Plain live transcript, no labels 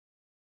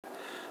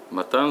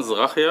Matan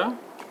Zrachia,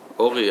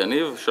 Ori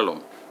Yaniv, Shalom.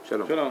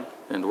 Shalom. Shalom.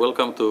 And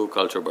welcome to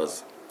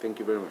CultureBuzz. Thank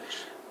you very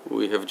much.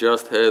 We have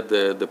just had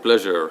the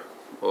pleasure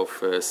of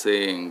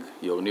seeing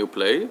your new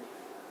play,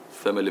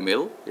 Family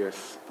Meal,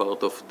 Yes.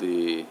 part of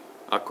the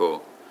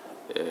Acco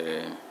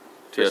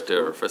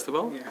Theater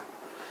Festival. Yeah.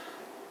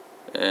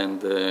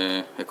 And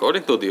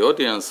according to the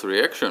audience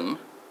reaction,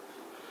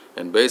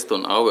 and based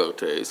on our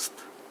taste,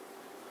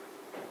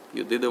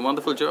 you did a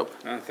wonderful job.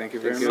 Thank you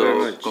very Thank you much. very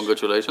So, much.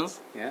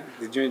 congratulations. Yeah.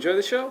 Did you enjoy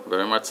the show?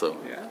 Very much so.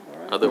 Yeah. All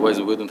right. Otherwise,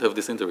 we wouldn't have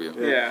this interview.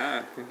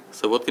 Yeah.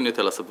 So, what can you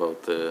tell us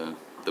about the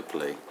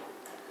play?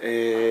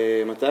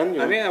 Matan,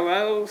 I mean,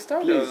 I'll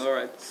start. Please. All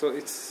right. So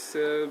it's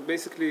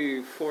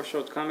basically 4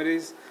 short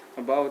comedies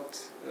about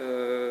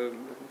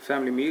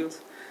family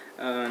meals.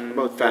 And,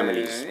 About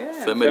families.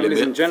 Yeah, families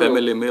in general.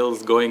 Family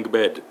meals going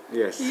bad.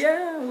 Yes.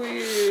 Yeah,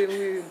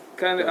 we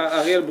kind of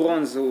Ariel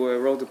Bronze, who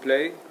wrote the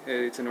play.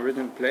 It's an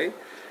original play.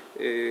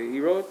 He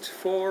wrote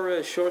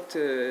 4 short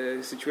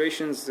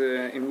situations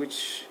in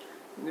which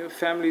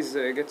families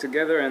get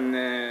together and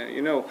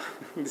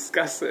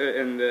discuss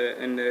and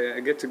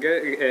get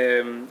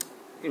together,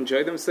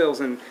 enjoy themselves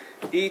and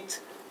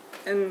eat,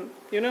 and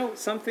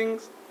some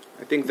things.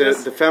 I think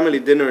the family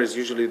dinner is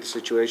usually the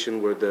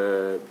situation where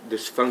the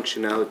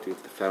dysfunctionality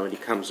of the family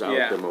comes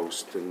out the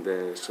most, and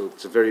so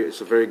it's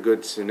a very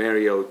good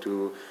scenario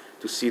to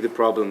see the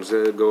problems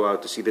go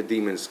out, to see the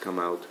demons come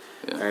out.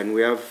 Yeah. And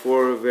we have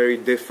 4 very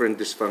different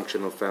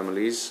dysfunctional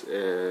families,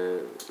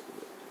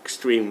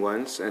 extreme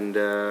ones, and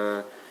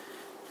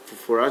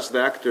for us, the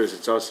actors,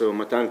 it's also,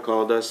 Matan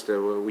called us,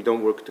 we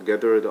don't work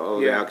together, all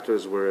the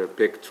actors were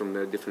picked from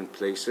the different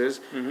places,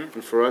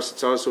 and for us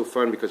it's also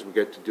fun because we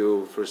get to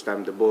do, first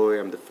I'm the boy,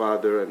 I'm the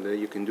father, and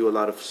you can do a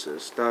lot of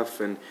stuff,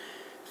 and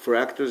for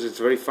actors it's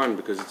very fun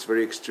because it's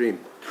very extreme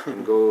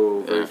and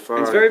go very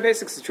far. It's very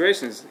basic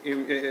situations.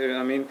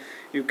 I mean,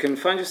 you can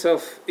find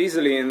yourself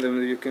easily in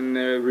them, you can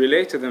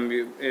relate to them,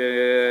 you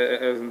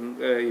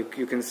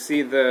can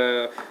see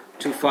the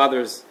 2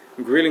 fathers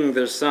grilling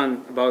their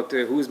son about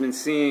who's been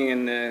seeing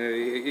and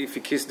if he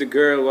kissed the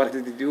girl, what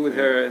did he do with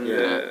her?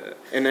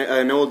 And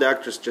an old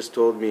actress just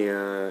told me,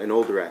 an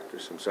older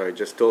actress, I'm sorry,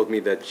 just told me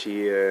that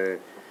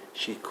it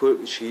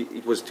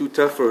was too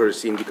tough for her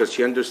scene because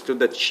she understood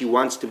that she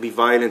wants to be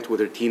violent with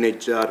her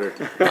teenage daughter,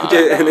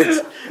 and it's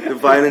the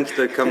violence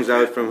that comes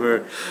out from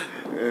her.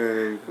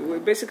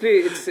 Basically,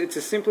 it's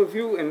a simple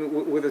view and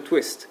with a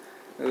twist,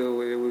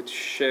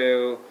 which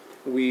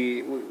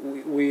we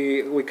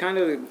kind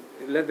of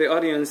let the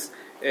audience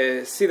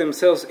see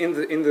themselves in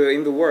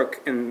the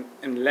work and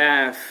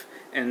laugh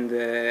and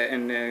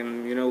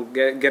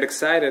get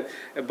excited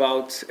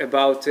about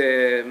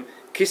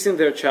kissing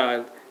their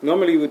child.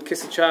 Normally, you would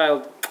kiss a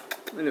child,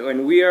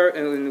 and we are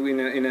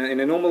in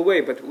a normal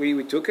way, but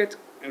we took it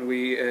and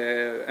we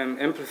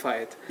amplify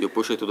it. You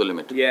push it to the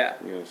limit. Yeah.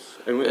 Yes,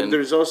 and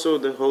there's also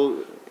the whole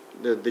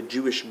the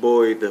Jewish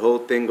boy, the whole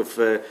thing of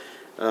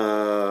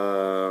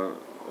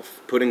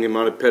putting him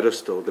on a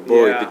pedestal, the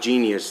boy, the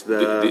genius.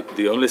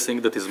 The only thing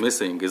that is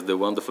missing is the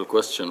wonderful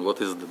question: what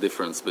is the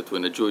difference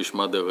between a Jewish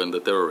mother and a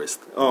terrorist?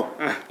 Oh,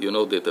 you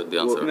know the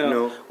answer. Well,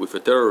 no. With a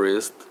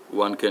terrorist,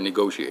 one can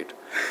negotiate.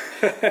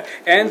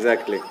 And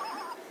exactly.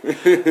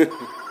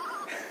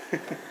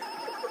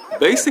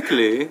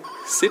 Basically,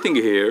 sitting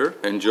here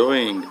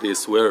enjoying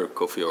this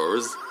work of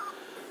yours,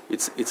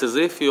 it's as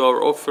if you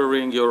are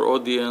offering your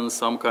audience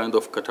some kind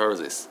of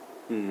catharsis.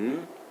 Mm-hmm.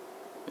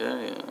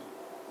 Yeah.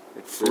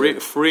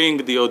 Freeing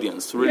the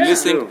audience,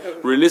 releasing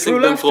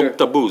through them from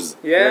laughter. taboos.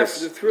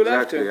 yes, through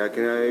exactly.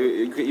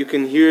 laughter. You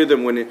can hear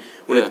them when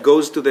it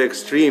goes to the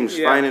extremes.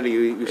 Yeah. Finally,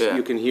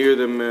 you can hear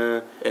them.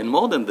 And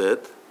more than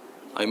that,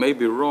 I may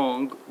be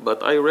wrong,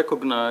 but I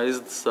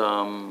recognized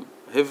some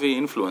heavy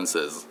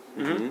influences.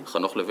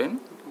 Hanoch Levin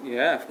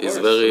Yeah, of course. is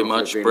very Hanoch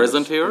much Levin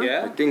present is- here.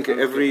 Yeah. I think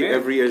every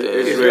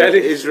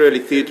Israeli. Israeli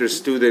theater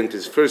student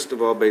is first of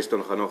all based on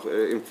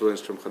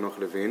influence from Hanoch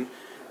Levin,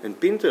 and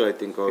Pinter I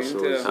think also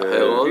Pinter. is.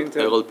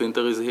 Harold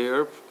Pinter is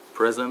here,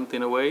 present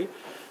in a way.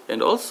 And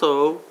also,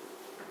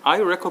 I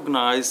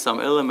recognize some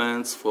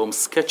elements from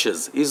sketches,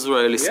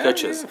 Israeli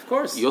sketches. Yeah, of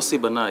course. Yossi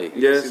Banai.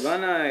 Yes.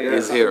 Sivana,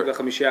 Is here.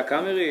 בחמישייה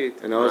הקאמרית.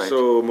 And also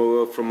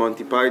from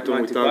Monty Python,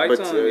 Monty we talk, but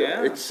Python,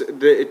 yeah. it's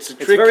tricky. It's a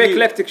very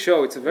eclectic show.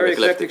 It's a very Eclectic.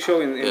 eclectic show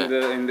in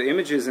the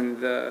images and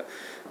the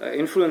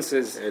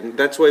influences. And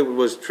that's why it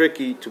was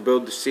tricky to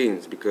build the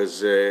scenes because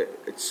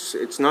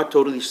it's not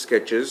totally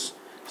sketches.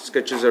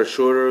 Sketches are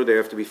shorter; they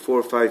have to be 4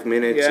 or 5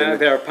 minutes. Yeah, and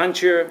they are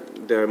punchier.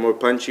 they're more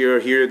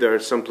punchier. Here, there are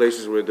some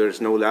places where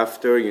there's no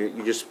laughter.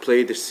 You just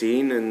play the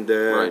scene, and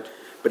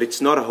but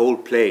it's not a whole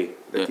play.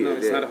 Yeah. No,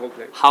 it's not a whole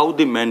play. How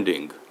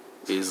demanding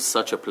is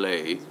such a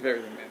play It's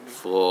very demanding.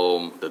 from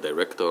the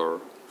director,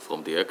 from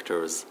the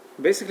actors?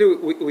 Basically,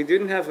 we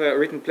didn't have a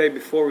written play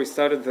before we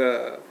started the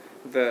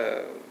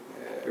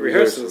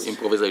rehearsals.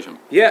 Improvisation.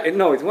 Yeah,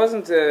 no, it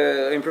wasn't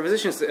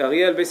improvisations.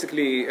 Ariel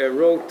basically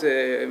wrote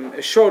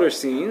shorter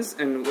scenes,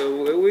 and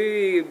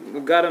we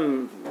got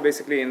them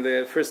basically in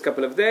the first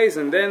couple of days,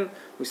 and then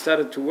we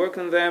started to work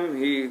on them.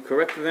 He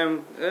corrected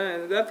them.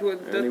 And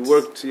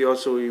he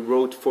also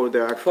wrote for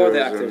the actors. For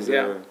the actors, and,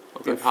 yeah.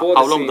 Okay.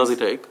 How long does it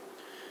take?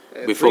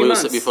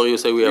 Before you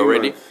say we are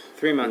ready?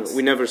 3 months.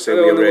 We never say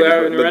we are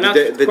ready,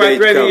 but the quite date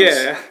ready, comes.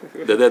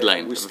 yeah. The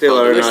deadline. We still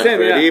are not Understand,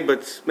 ready, yeah.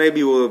 but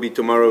maybe we'll be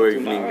tomorrow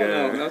evening.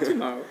 No, not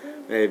tomorrow.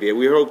 Maybe.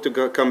 We hope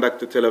to come back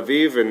to Tel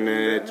Aviv and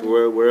to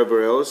wherever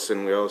else,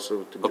 and we also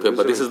to Okay,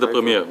 but this is the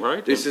premiere,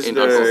 right? This is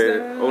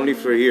Acco. only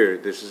for here.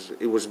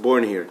 It was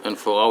born here. And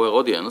for our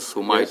audience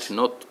who might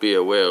not be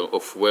aware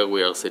of where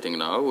we are sitting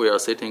now, we are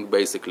sitting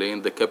basically in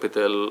the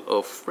capital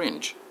of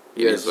Fringe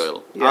in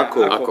Israel. Yeah,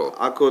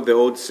 Acco, the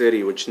old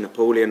city which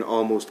Napoleon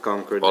almost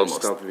conquered and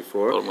stopped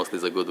before. Almost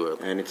is a good word.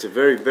 And it's a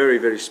very, very,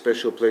 very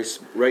special place.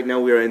 Right now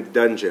we are in the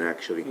dungeon,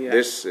 actually. Yeah.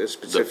 This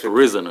specific... The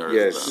prisoners.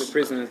 Yes. The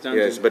prisoner's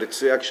dungeon. Yes, but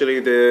it's actually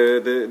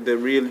the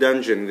real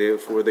dungeon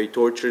where they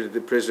tortured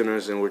the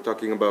prisoners, and we're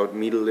talking about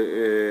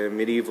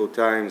medieval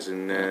times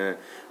and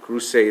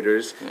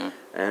crusaders. Yeah.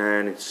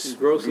 And it's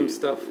gruesome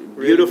stuff.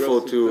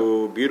 Beautiful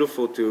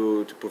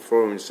to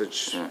perform in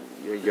such. Yeah.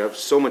 You have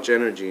so much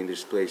energy in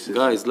these places.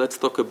 Guys, let's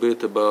talk a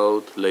bit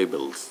about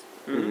labels.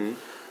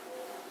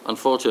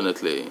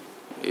 Unfortunately,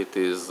 it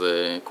is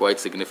quite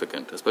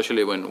significant,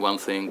 especially when one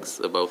thinks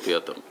about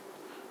theater.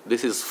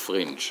 This is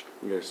Fringe.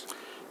 Yes.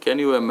 Can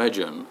you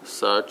imagine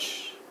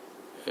such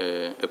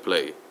a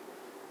play,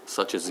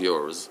 such as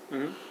yours,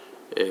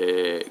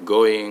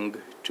 going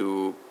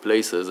to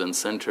places and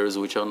centers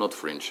which are not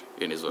Fringe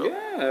in Israel?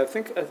 Yeah, I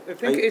think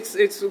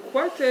it's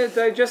quite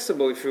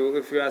digestible if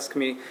you ask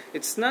me.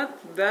 It's not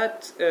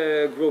that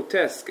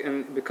grotesque,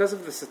 and because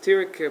of the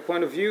satiric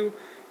point of view,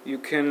 you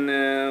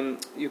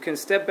can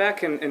step back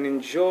and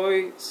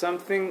enjoy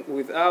something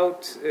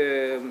without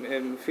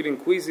feeling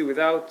queasy,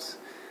 without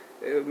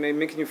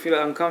making you feel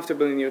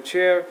uncomfortable in your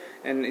chair,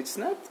 and it's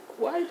not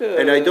quite a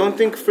And I don't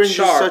think Fringe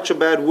is such a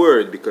bad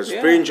word, because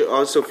Fringe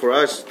also for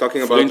us,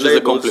 talking about Fringe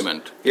labels... is a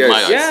compliment, yes. in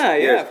my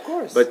eyes. Yeah, of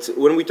course. But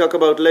when we talk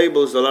about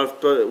labels,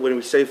 when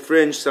we say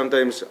Fringe,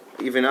 sometimes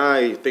even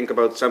I think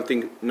about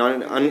something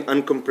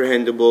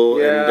uncomprehendable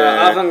and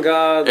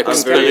avant-garde,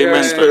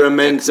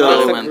 experimental.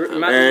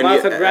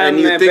 Martha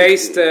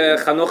Graham-based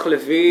Hanoch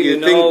Levi.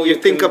 You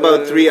think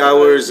about 3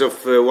 hours of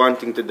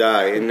wanting to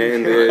die,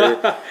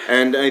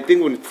 and I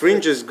think when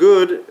Fringe is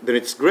good, then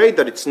it's great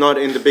that it's not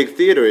in the big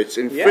theater; it's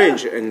in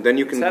Fringe, and then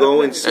you can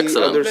go and see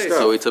other stuff.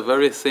 So it's a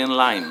very thin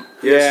line.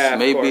 Yes,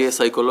 maybe a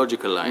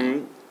psychological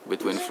line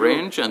between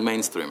Fringe and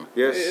mainstream.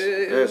 Yes,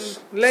 yes.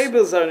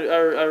 Labels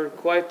are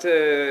quite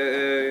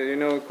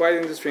quite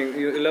interesting.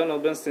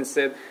 Leonard Bernstein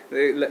said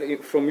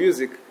from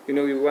music,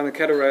 you want to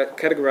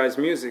categorize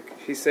music.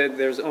 He said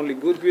there's only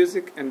good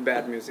music and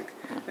bad music,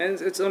 and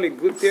it's only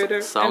good theater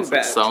and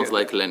bad. Sounds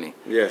like Lenny.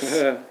 Yes.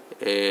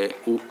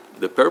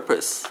 The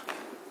purpose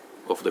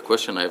of the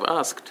question I've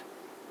asked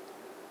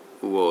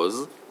was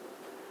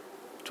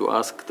to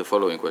ask the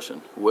following question: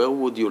 where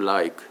would you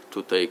like to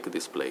take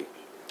this play?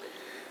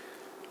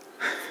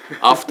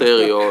 After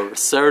your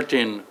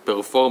certain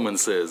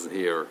performances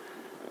here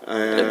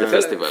at the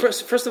festival.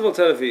 First of all,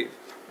 Tel Aviv,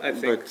 I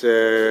think. But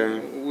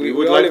we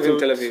would all like live in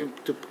Tel Aviv.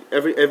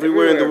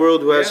 Everywhere in the world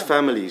who has Yeah.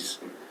 families.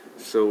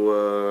 So,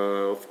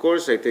 of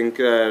course, I think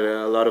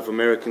a lot of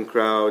American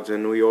crowds and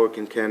New York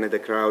and Canada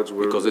crowds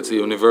were... Because it's a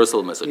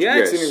universal message. Yeah,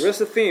 Yes. it's a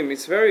universal theme.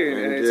 It's a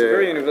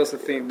very universal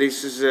theme. This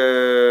is,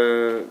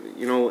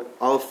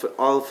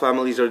 all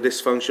families are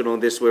dysfunctional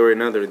this way or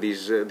another.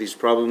 These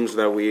problems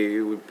that we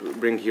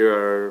bring here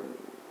are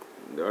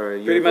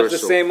pretty much the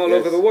same all Yes.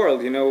 over the world.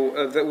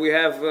 That we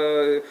have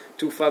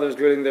two fathers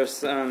drilling their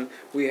son.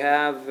 We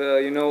have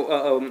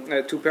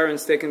two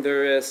parents taking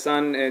their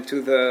son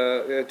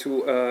to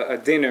a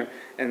dinner,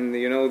 and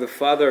the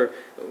father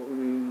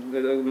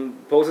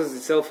poses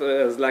itself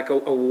as like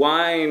a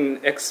wine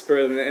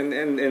expert,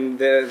 and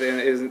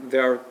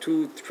there are two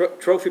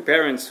trophy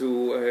parents who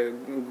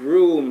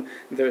groom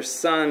their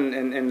son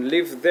and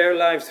live their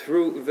lives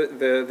through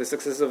the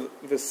success of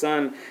the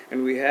son. And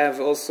we have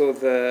also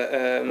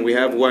we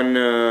have one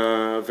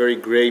very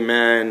gray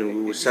man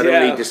who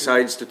suddenly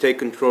decides to take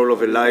control of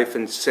a life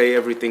and say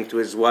everything to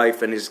his wife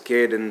and his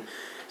kid, and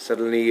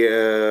suddenly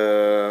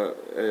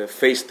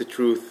face the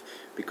truth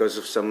because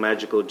of some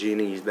magical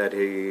genie that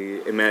he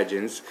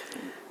imagines.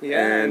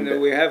 Yeah,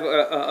 and we have...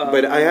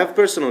 but I have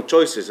personal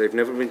choices. I've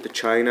never been to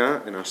China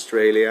and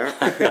Australia.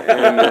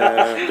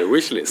 And, the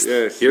wish list.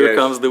 Yes, Here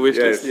comes the wish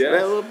list. Yeah.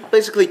 Well,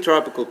 basically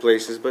tropical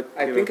places, but...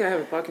 I think I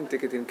have a parking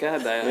ticket in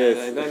Canada. Yes.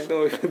 I don't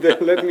know if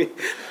they'll let me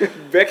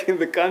back in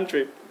the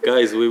country.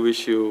 Guys, we wish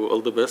you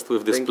all the best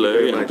with this Thank you play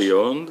very and much.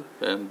 beyond.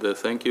 And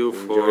thank you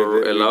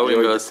for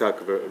allowing us... talk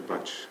very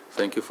much.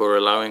 Thank you for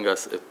allowing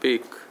us a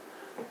peek,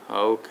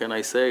 how can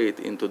I say it,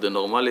 into the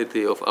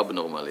normality of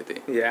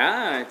abnormality.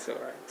 Yeah, it's all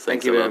right.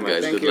 Thanks you a very lot, much.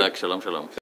 guys. Thank Good you. luck. Shalom, shalom.